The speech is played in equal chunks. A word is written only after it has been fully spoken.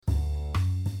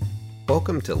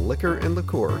Welcome to Liquor and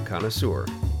Liqueur Connoisseur,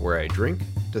 where I drink,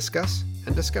 discuss,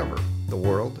 and discover the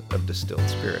world of distilled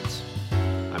spirits.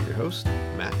 I'm your host,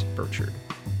 Matt Burchard.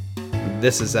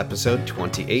 This is episode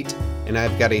 28, and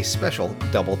I've got a special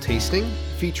double tasting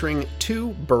featuring two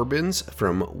bourbons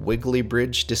from Wiggly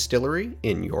Bridge Distillery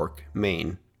in York,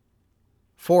 Maine.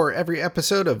 For every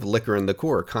episode of Liquor and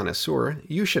Liqueur Connoisseur,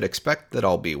 you should expect that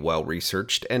I'll be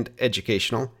well-researched and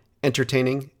educational,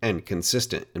 entertaining, and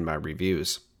consistent in my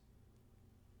reviews.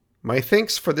 My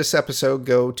thanks for this episode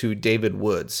go to David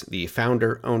Woods, the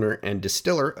founder, owner, and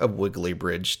distiller of Wiggly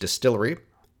Bridge Distillery.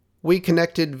 We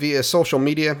connected via social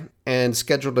media and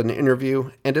scheduled an interview,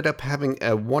 ended up having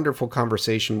a wonderful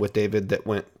conversation with David that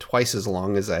went twice as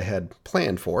long as I had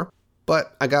planned for.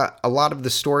 But I got a lot of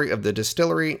the story of the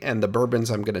distillery and the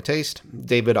bourbons I'm going to taste.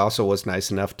 David also was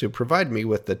nice enough to provide me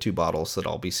with the two bottles that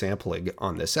I'll be sampling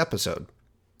on this episode.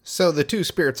 So the two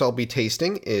spirits I'll be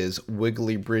tasting is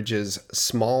Wiggly Bridge's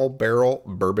Small Barrel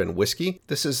Bourbon Whiskey.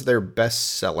 This is their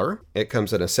best seller. It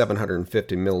comes in a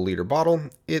 750 milliliter bottle.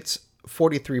 It's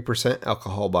 43%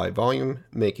 alcohol by volume,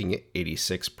 making it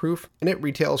 86 proof, and it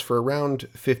retails for around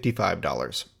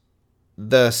 $55.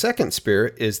 The second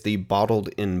spirit is the Bottled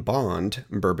in Bond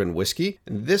Bourbon Whiskey.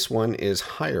 This one is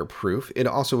higher proof. It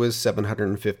also is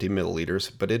 750 milliliters,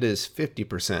 but it is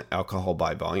 50% alcohol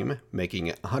by volume, making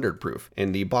it 100 proof.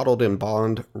 And the Bottled in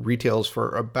Bond retails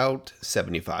for about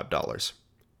 $75.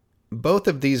 Both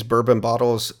of these bourbon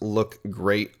bottles look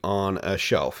great on a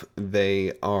shelf.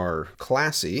 They are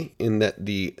classy in that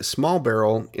the small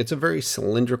barrel, it's a very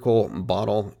cylindrical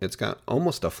bottle. It's got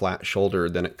almost a flat shoulder,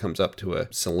 then it comes up to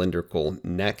a cylindrical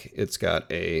neck. It's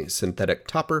got a synthetic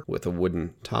topper with a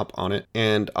wooden top on it.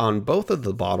 And on both of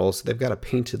the bottles, they've got a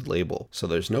painted label. So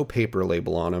there's no paper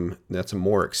label on them. That's a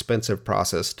more expensive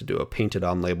process to do a painted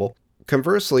on label.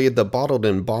 Conversely, the Bottled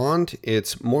in Bond,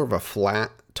 it's more of a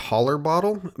flat, taller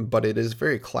bottle, but it is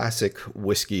very classic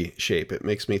whiskey shape. It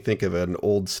makes me think of an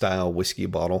old style whiskey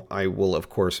bottle. I will, of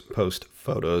course, post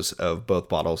photos of both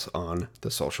bottles on the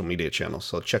social media channels,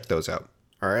 so check those out.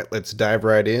 All right, let's dive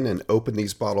right in and open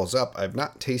these bottles up. I've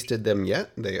not tasted them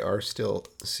yet. They are still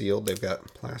sealed. They've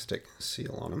got plastic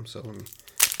seal on them, so let me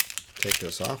take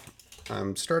this off.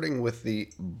 I'm starting with the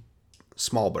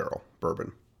small barrel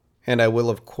bourbon. And I will,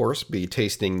 of course, be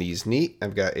tasting these neat.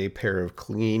 I've got a pair of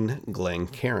clean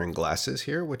Glencairn glasses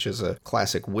here, which is a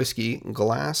classic whiskey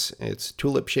glass. It's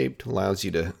tulip-shaped, allows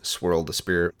you to swirl the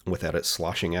spirit without it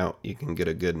sloshing out. You can get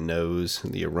a good nose,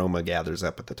 the aroma gathers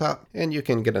up at the top, and you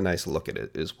can get a nice look at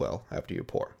it as well after you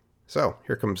pour. So,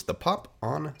 here comes the pop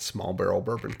on small barrel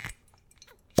bourbon.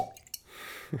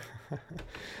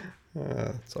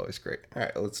 It's always great. All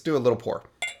right, let's do a little pour.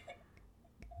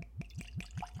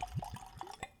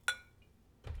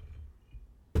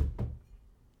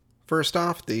 First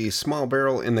off, the small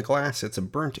barrel in the glass, it's a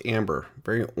burnt amber,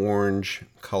 very orange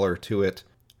color to it.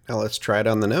 Now let's try it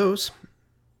on the nose.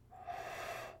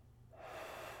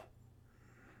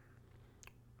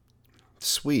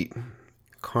 Sweet,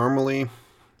 caramely.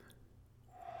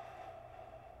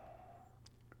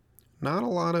 Not a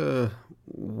lot of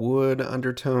wood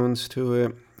undertones to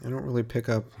it. I don't really pick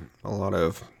up a lot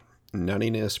of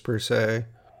nuttiness per se,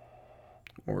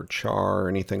 or char or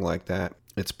anything like that.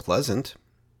 It's pleasant.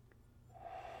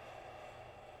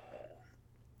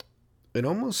 It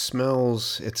almost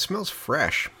smells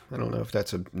fresh. I don't know if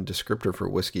that's a descriptor for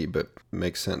whiskey, but it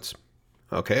makes sense.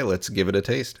 Okay, let's give it a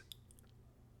taste.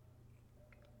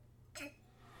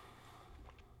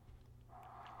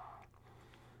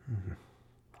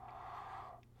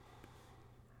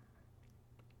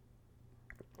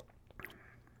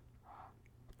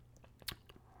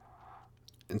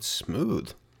 It's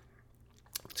smooth.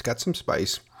 It's got some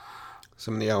spice,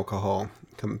 some of the alcohol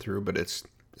coming through, but it's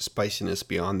spiciness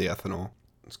beyond the ethanol.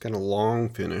 It's got a long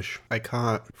finish. I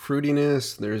caught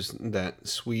fruitiness. There's that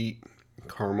sweet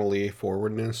caramely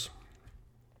forwardness.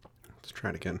 Let's try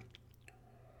it again.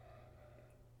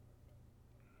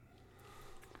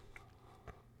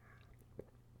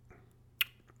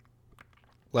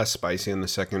 Less spicy in the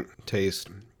second taste.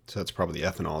 So that's probably the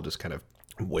ethanol just kind of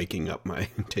waking up my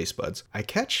taste buds. I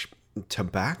catch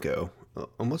tobacco.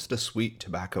 Almost a sweet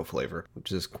tobacco flavor,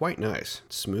 which is quite nice.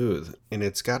 It's smooth, and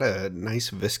it's got a nice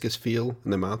viscous feel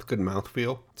in the mouth, good mouth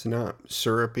feel. It's not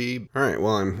syrupy. All right,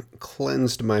 well, I'm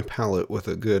cleansed my palate with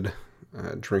a good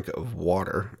drink of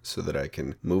water so that I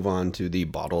can move on to the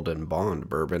Bottled in Bond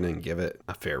bourbon and give it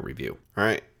a fair review. All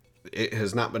right, it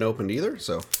has not been opened either,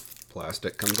 so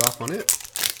plastic comes off on it.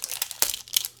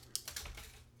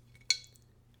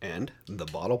 And the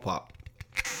bottle pop.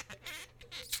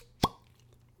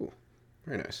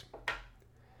 Very nice.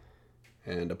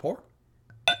 And a pour.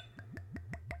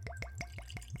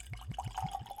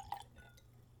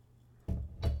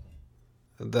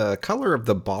 The color of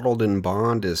the Bottled in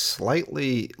Bond is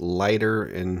slightly lighter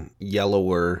and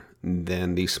yellower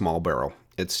than the Small Barrel.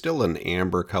 It's still an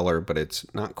amber color, but it's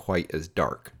not quite as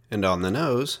dark. And on the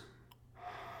nose,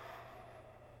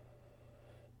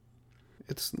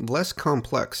 it's less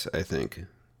complex, I think.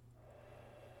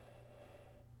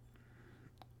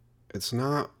 It's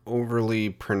not overly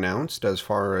pronounced as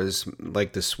far as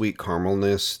like the sweet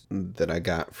caramelness that I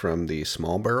got from the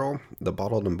Small Barrel. The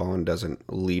Bottled in Bond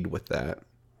doesn't lead with that.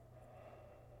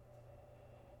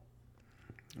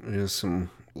 There's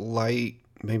some light,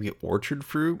 maybe orchard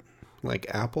fruit, like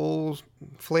apple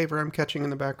flavor I'm catching in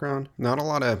the background. Not a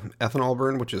lot of ethanol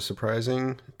burn, which is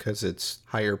surprising because it's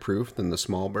higher proof than the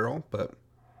Small Barrel, but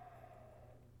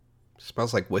it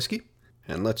smells like whiskey.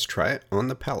 And let's try it on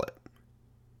the palate.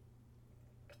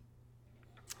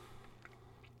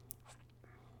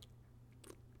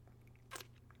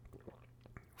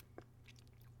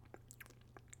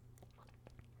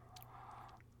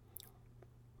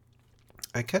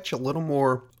 I catch a little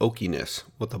more oakiness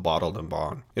with the Bottled in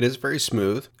Bond. It is very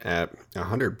smooth at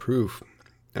 100 proof.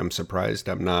 I'm surprised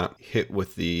I'm not hit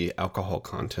with the alcohol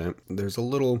content. There's a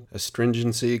little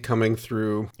astringency coming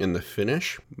through in the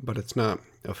finish, but it's not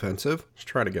offensive. Let's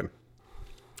try it again.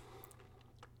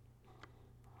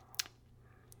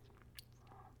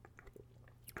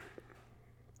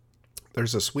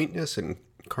 There's a sweetness and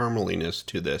carameliness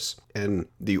to this, and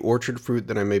the orchard fruit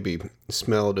that I maybe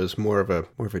smelled is more of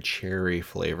a cherry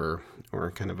flavor,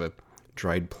 or kind of a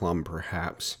dried plum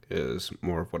perhaps, is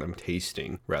more of what I'm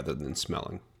tasting rather than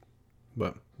smelling.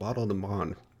 But Bottled in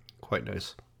Bond, quite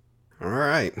nice. All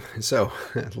right, so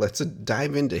let's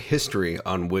dive into history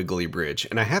on Wiggly Bridge,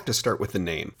 and I have to start with the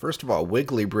name. First of all,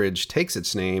 Wiggly Bridge takes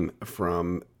its name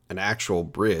from an actual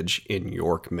bridge in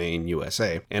York, Maine,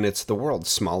 USA, and it's the world's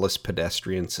smallest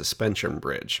pedestrian suspension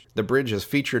bridge. The bridge is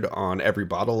featured on every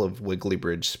bottle of Wiggly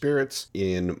Bridge spirits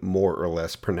in more or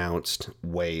less pronounced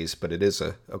ways, but it is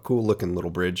a cool looking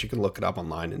little bridge. You can look it up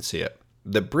online and see it.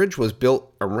 The bridge was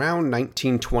built around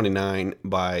 1929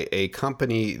 by a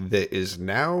company that is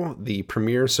now the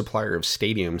premier supplier of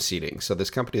stadium seating. So this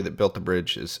company that built the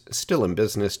bridge is still in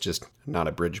business, just not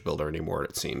a bridge builder anymore,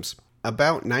 it seems.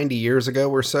 About 90 years ago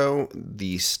or so,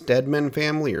 the Steedman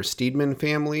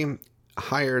family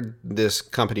hired this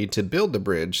company to build the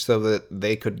bridge so that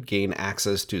they could gain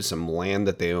access to some land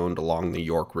that they owned along the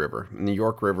York River. And the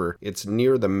York River, it's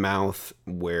near the mouth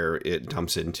where it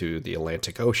dumps into the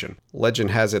Atlantic Ocean. Legend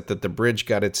has it that the bridge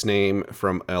got its name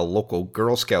from a local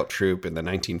Girl Scout troop in the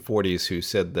 1940s who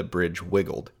said the bridge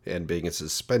wiggled. And being a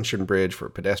suspension bridge for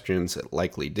pedestrians, it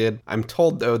likely did. I'm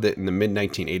told, though, that in the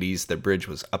mid-1980s, the bridge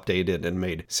was updated and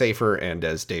made safer and,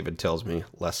 as David tells me,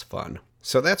 less fun.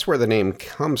 So that's where the name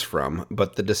comes from,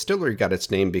 but the distillery got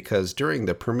its name because during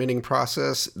the permitting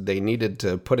process, they needed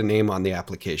to put a name on the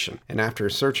application. And after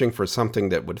searching for something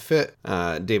that would fit,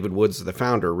 David Woods, the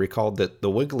founder, recalled that the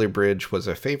Wiggly Bridge was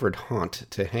a favored haunt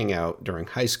to hang out during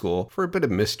high school for a bit of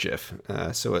mischief,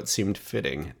 so it seemed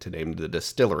fitting to name the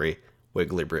distillery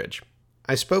Wiggly Bridge.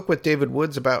 I spoke with David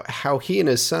Woods about how he and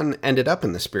his son ended up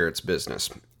in the spirits business,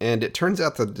 and it turns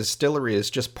out the distillery is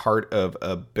just part of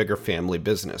a bigger family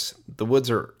business. The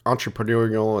Woods are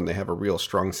entrepreneurial and they have a real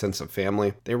strong sense of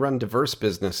family. They run diverse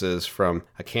businesses from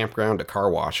a campground to car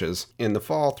washes. In the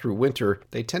fall through winter,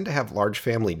 they tend to have large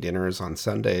family dinners on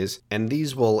Sundays, and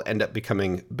these will end up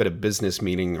becoming a bit of business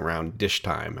meeting around dish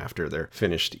time after they're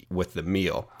finished with the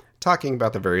meal, talking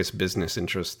about the various business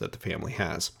interests that the family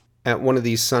has. At one of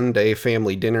these Sunday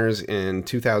family dinners in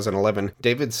 2011,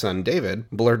 David's son, David,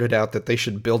 blurted out that they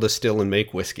should build a still and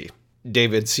make whiskey.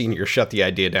 David Sr. shut the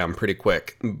idea down pretty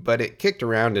quick, but it kicked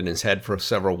around in his head for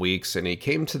several weeks, and he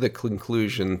came to the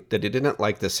conclusion that he didn't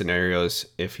like the scenarios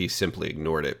if he simply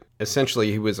ignored it.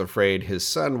 Essentially, he was afraid his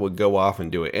son would go off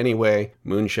and do it anyway,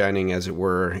 moonshining as it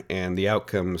were, and the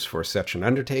outcomes for such an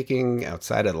undertaking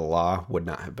outside of the law would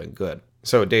not have been good.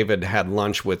 So David had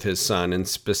lunch with his son and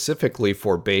specifically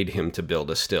forbade him to build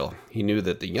a still. He knew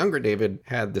that the younger David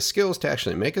had the skills to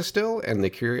actually make a still and the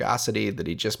curiosity that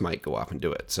he just might go off and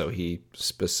do it. So he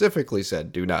specifically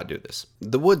said, do not do this.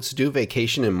 The Woods do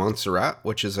vacation in Montserrat,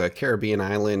 which is a Caribbean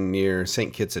island near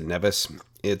St. Kitts and Nevis.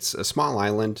 It's a small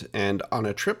island, and on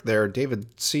a trip there, David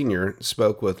Sr.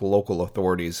 spoke with local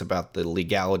authorities about the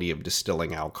legality of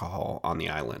distilling alcohol on the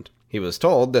island. He was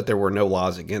told that there were no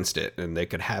laws against it, and they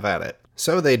could have at it.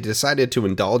 So they decided to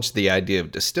indulge the idea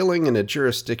of distilling in a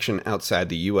jurisdiction outside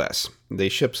the U.S. They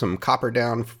shipped some copper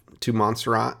down to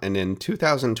Montserrat, and in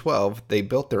 2012, they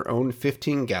built their own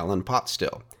 15-gallon pot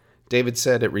still. David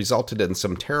said it resulted in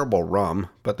some terrible rum,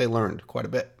 but they learned quite a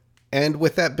bit. And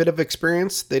with that bit of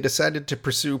experience, they decided to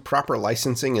pursue proper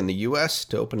licensing in the US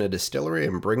to open a distillery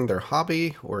and bring their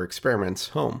hobby or experiments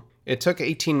home. It took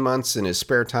 18 months in his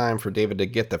spare time for David to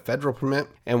get the federal permit,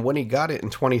 and when he got it in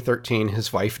 2013,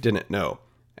 his wife didn't know.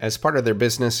 As part of their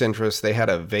business interests, they had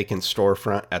a vacant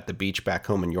storefront at the beach back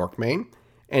home in York, Maine,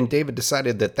 and David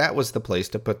decided that that was the place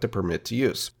to put the permit to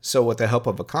use. So with the help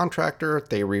of a contractor,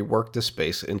 they reworked the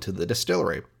space into the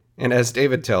distillery. And as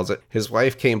David tells it, his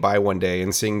wife came by one day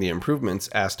and seeing the improvements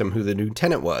asked him who the new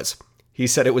tenant was. He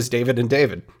said it was David and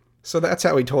David. So that's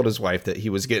how he told his wife that he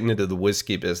was getting into the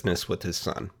whiskey business with his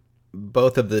son.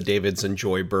 Both of the Davids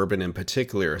enjoy bourbon in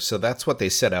particular, so that's what they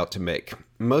set out to make.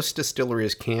 Most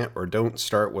distilleries can't or don't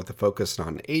start with a focus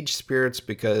on aged spirits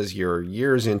because you're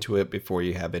years into it before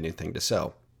you have anything to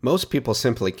sell. Most people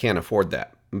simply can't afford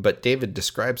that, but David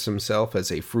describes himself as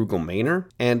a frugal Mainer,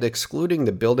 and excluding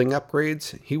the building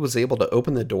upgrades, he was able to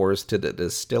open the doors to the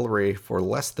distillery for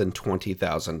less than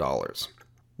 $20,000.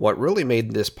 What really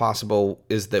made this possible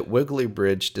is that Wiggly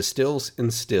Bridge distills in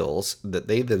stills that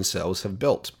they themselves have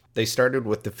built. They started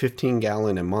with the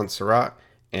 15-gallon in Montserrat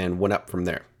and went up from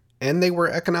there. And they were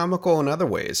economical in other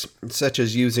ways, such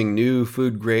as using new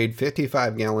food-grade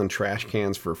 55-gallon trash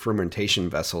cans for fermentation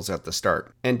vessels at the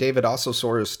start. And David also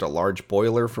sourced a large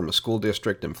boiler from a school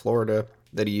district in Florida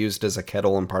that he used as a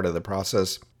kettle in part of the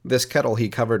process. This kettle he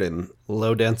covered in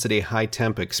low-density,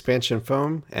 high-temp expansion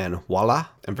foam, and voila,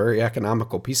 a very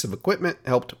economical piece of equipment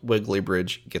helped Wiggly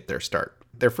Bridge get their start.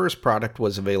 Their first product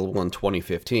was available in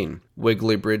 2015.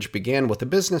 Wiggly Bridge began with a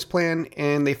business plan,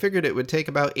 and they figured it would take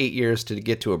about 8 years to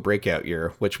get to a breakout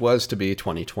year, which was to be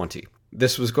 2020.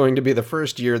 This was going to be the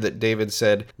first year that David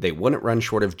said they wouldn't run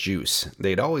short of juice.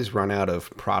 They'd always run out of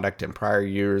product in prior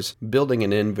years, building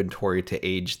an inventory to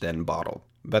age then bottle.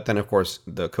 But then, of course,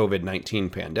 the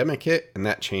COVID-19 pandemic hit, and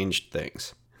that changed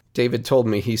things. David told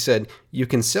me, he said, "You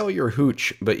can sell your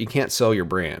hooch, but you can't sell your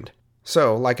brand."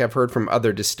 So, like I've heard from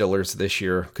other distillers this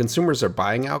year, consumers are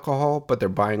buying alcohol, but they're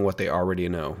buying what they already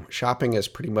know. Shopping has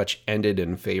pretty much ended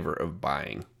in favor of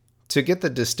buying. To get the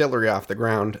distillery off the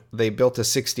ground, they built a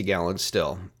 60-gallon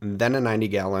still, then a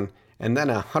 90-gallon, and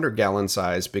then a 100-gallon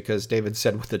size because David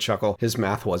said with a chuckle his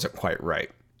math wasn't quite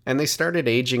right. And they started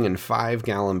aging in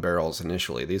 5-gallon barrels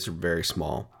initially. These are very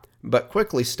small, but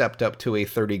quickly stepped up to a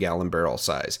 30-gallon barrel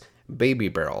size, baby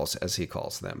barrels as he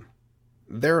calls them.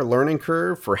 Their learning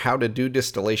curve for how to do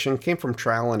distillation came from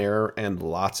trial and error and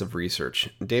lots of research.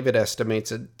 David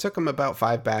estimates it took him about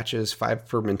 5 batches, 5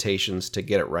 fermentations to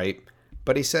get it right,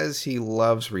 but he says he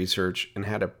loves research and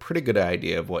had a pretty good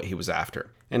idea of what he was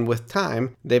after. And with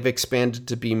time, they've expanded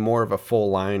to be more of a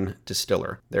full-line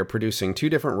distiller. They're producing 2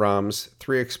 different rums,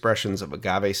 3 expressions of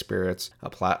agave spirits, a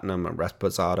platinum, a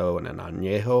reposado, and an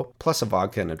añejo, plus a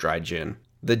vodka and a dry gin.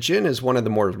 The gin is one of the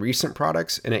more recent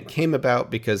products, and it came about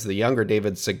because the younger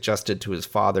David suggested to his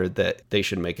father that they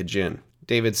should make a gin.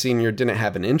 David Sr. didn't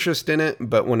have an interest in it,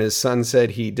 but when his son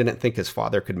said he didn't think his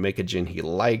father could make a gin he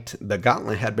liked, the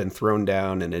gauntlet had been thrown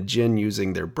down and a gin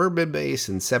using their bourbon base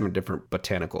and 7 different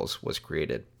botanicals was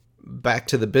created. Back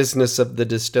to the business of the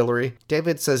distillery,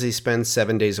 David says he spends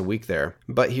 7 days a week there,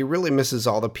 but he really misses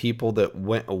all the people that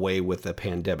went away with the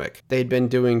pandemic. They'd been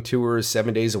doing tours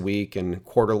 7 days a week and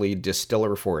quarterly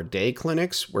distiller for a day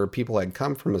clinics where people had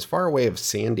come from as far away as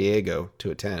San Diego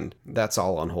to attend. That's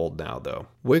all on hold now, though.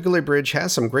 Wiggly Bridge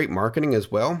has some great marketing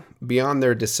as well. Beyond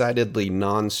their decidedly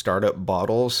non-startup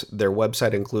bottles, their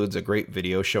website includes a great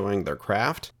video showing their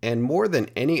craft. And more than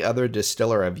any other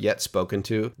distiller I've yet spoken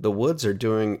to, the Woods are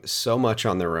doing so much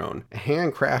on their own.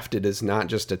 Handcrafted is not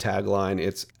just a tagline,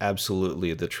 it's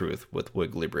absolutely the truth with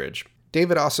Wiggly Bridge.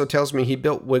 David also tells me he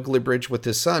built Wiggly Bridge with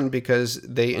his son because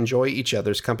they enjoy each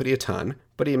other's company a ton,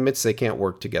 but he admits they can't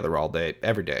work together all day,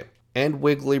 every day. And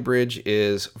Wiggly Bridge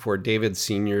is for David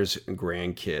Sr.'s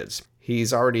grandkids.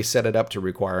 He's already set it up to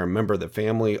require a member of the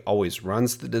family always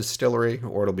runs the distillery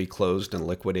or it'll be closed and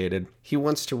liquidated. He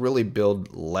wants to really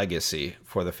build legacy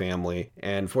for the family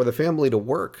and for the family to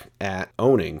work at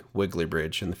owning Wiggly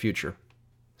Bridge in the future.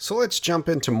 So let's jump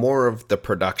into more of the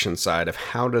production side of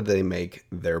how do they make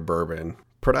their bourbon.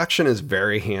 Production is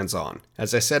very hands-on.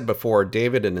 As I said before,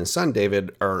 David and his son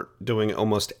David are doing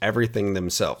almost everything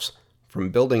themselves. From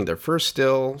building their first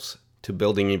stills to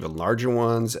building even larger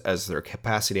ones as their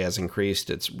capacity has increased,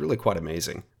 it's really quite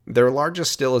amazing. Their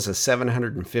largest still is a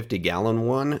 750-gallon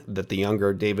one that the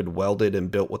younger David welded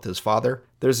and built with his father.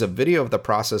 There's a video of the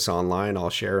process online I'll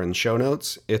share in show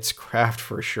notes. It's craft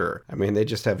for sure. I mean, they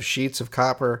just have sheets of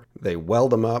copper, they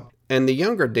weld them up. And the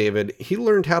younger David, he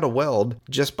learned how to weld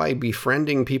just by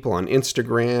befriending people on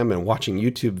Instagram and watching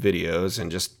YouTube videos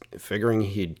and just figuring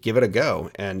he'd give it a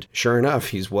go. And sure enough,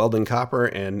 he's welding copper,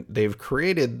 and they've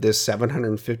created this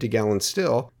 750-gallon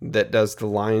still that does the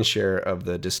lion's share of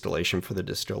the distillation for the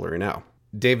distillery now.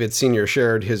 David Sr.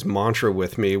 shared his mantra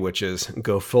with me, which is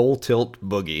go full tilt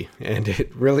boogie. And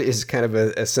it really is kind of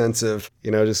a sense of,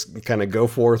 just kind of go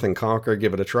forth and conquer,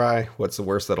 give it a try. What's the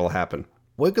worst that'll happen?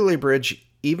 Wiggly Bridge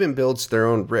even builds their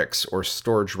own ricks or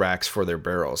storage racks for their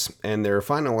barrels, and they're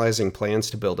finalizing plans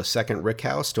to build a second rick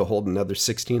house to hold another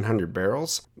 1,600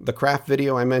 barrels. The craft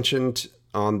video I mentioned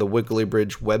on the Wiggly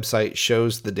Bridge website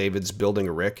shows the Davids building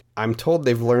a rick. I'm told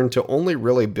they've learned to only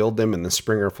really build them in the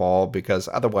spring or fall because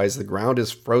otherwise the ground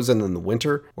is frozen in the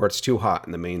winter or it's too hot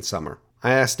in the main summer.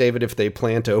 I asked David if they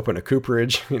plan to open a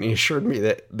cooperage, and he assured me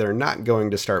that they're not going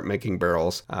to start making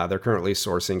barrels. They're currently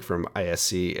sourcing from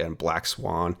ISC and Black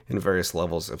Swan in various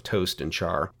levels of toast and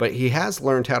char. But he has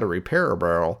learned how to repair a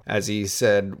barrel, as he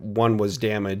said one was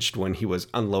damaged when he was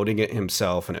unloading it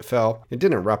himself and it fell. It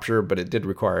didn't rupture, but it did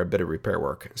require a bit of repair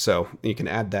work. So you can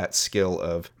add that skill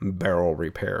of barrel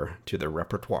repair to their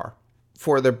repertoire.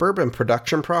 For the bourbon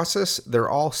production process, they're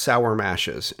all sour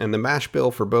mashes, and the mash bill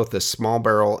for both the small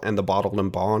barrel and the bottled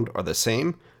and bond are the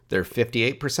same. They're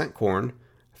 58% corn,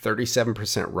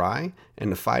 37% rye,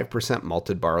 and 5%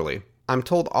 malted barley. I'm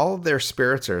told all of their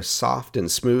spirits are soft and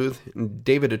smooth.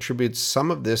 David attributes some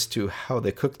of this to how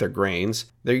they cook their grains.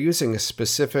 They're using a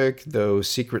specific, though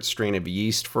secret strain of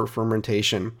yeast for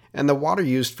fermentation, and the water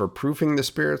used for proofing the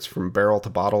spirits from barrel to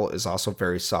bottle is also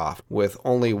very soft, with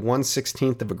only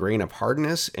 1/16 of a grain of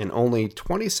hardness and only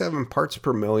 27 parts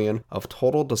per million of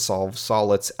total dissolved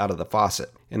solids out of the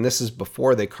faucet. And this is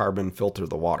before they carbon filter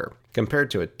the water.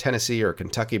 Compared to a Tennessee or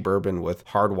Kentucky bourbon with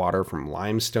hard water from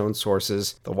limestone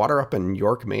sources, the water up in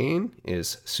York, Maine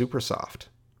is super soft.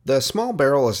 The small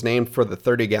barrel is named for the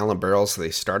 30-gallon barrels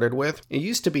they started with. It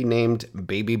used to be named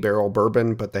Baby Barrel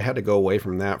Bourbon, but they had to go away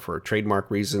from that for trademark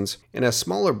reasons. In a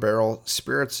smaller barrel,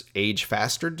 spirits age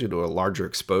faster due to a larger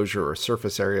exposure or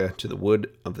surface area to the wood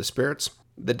of the spirits.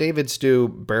 The Davids do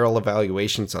barrel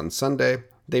evaluations on Sunday.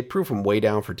 They proof them way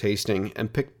down for tasting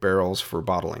and pick barrels for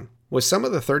bottling. With some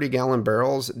of the 30-gallon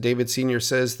barrels, David Sr.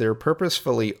 says they're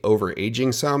purposefully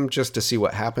over-aging some just to see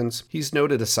what happens. He's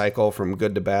noted a cycle from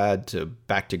good to bad to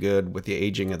back to good with the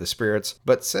aging of the spirits,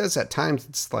 but says at times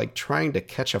it's like trying to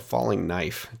catch a falling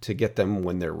knife to get them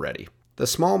when they're ready. The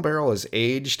small barrel is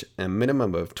aged a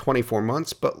minimum of 24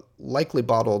 months, but likely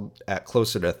bottled at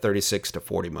closer to 36 to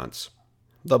 40 months.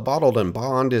 The bottled and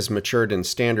bond is matured in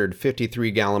standard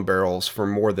 53-gallon barrels for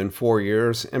more than 4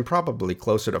 years and probably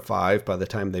closer to 5 by the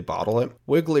time they bottle it.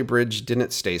 Wiggly Bridge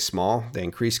didn't stay small. They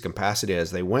increased capacity as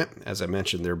they went. As I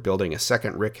mentioned, they're building a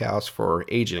second rick house for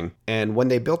aging. And when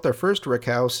they built their first rick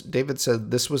house, David said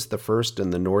this was the first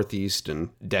in the Northeast in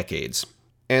decades.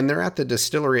 And they're at the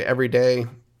distillery every day,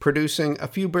 producing a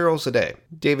few barrels a day.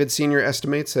 David Sr.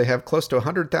 estimates they have close to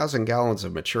 100,000 gallons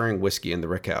of maturing whiskey in the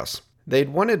rick house. They'd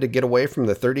wanted to get away from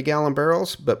the 30-gallon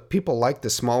barrels, but people liked the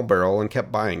small barrel and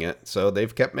kept buying it, so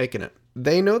they've kept making it.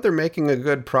 They know they're making a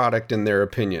good product in their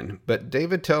opinion, but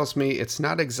David tells me it's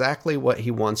not exactly what he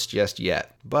wants just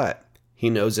yet, but he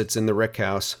knows it's in the rick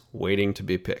house, waiting to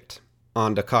be picked.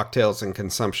 On to cocktails and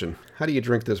consumption. How do you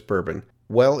drink this bourbon?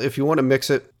 Well, if you want to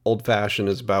mix it, old-fashioned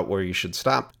is about where you should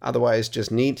stop. Otherwise,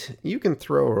 just neat. You can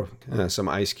throw some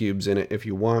ice cubes in it if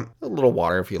you want, a little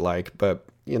water if you like, but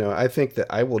I think that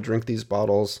I will drink these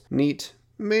bottles neat,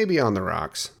 maybe on the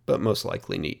rocks, but most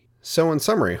likely neat. So in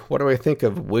summary, what do I think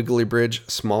of Wiggly Bridge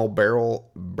Small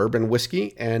Barrel Bourbon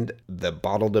Whiskey and the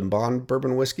Bottled and Bond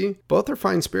Bourbon Whiskey? Both are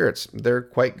fine spirits. They're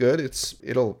quite good.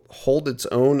 It'll hold its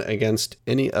own against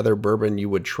any other bourbon you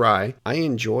would try. I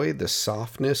enjoy the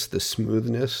softness, the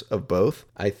smoothness of both.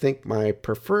 I think my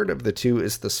preferred of the two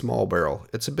is the small barrel.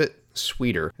 It's a bit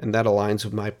sweeter, and that aligns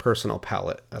with my personal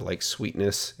palate. I like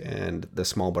sweetness, and the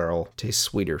small barrel tastes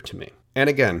sweeter to me. And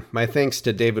again, my thanks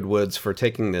to David Woods for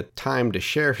taking the time to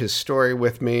share his story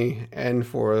with me and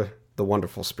for the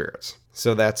wonderful spirits.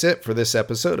 So that's it for this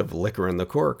episode of Liquor and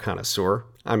Liqueur Connoisseur.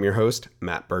 I'm your host,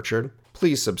 Matt Burchard.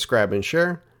 Please subscribe and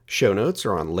share. Show notes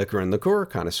are on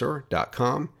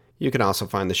liquorandliqueurconnoisseur.com. You can also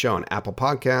find the show on Apple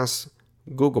Podcasts,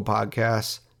 Google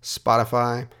Podcasts,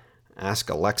 Spotify. Ask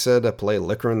Alexa to play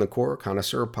Liquor and Liqueur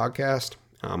Connoisseur podcast.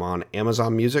 I'm on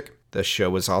Amazon Music. The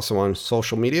show is also on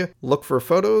social media. Look for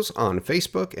photos on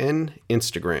Facebook and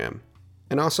Instagram.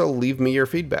 And also leave me your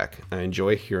feedback. I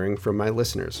enjoy hearing from my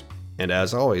listeners. And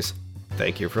as always,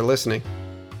 thank you for listening.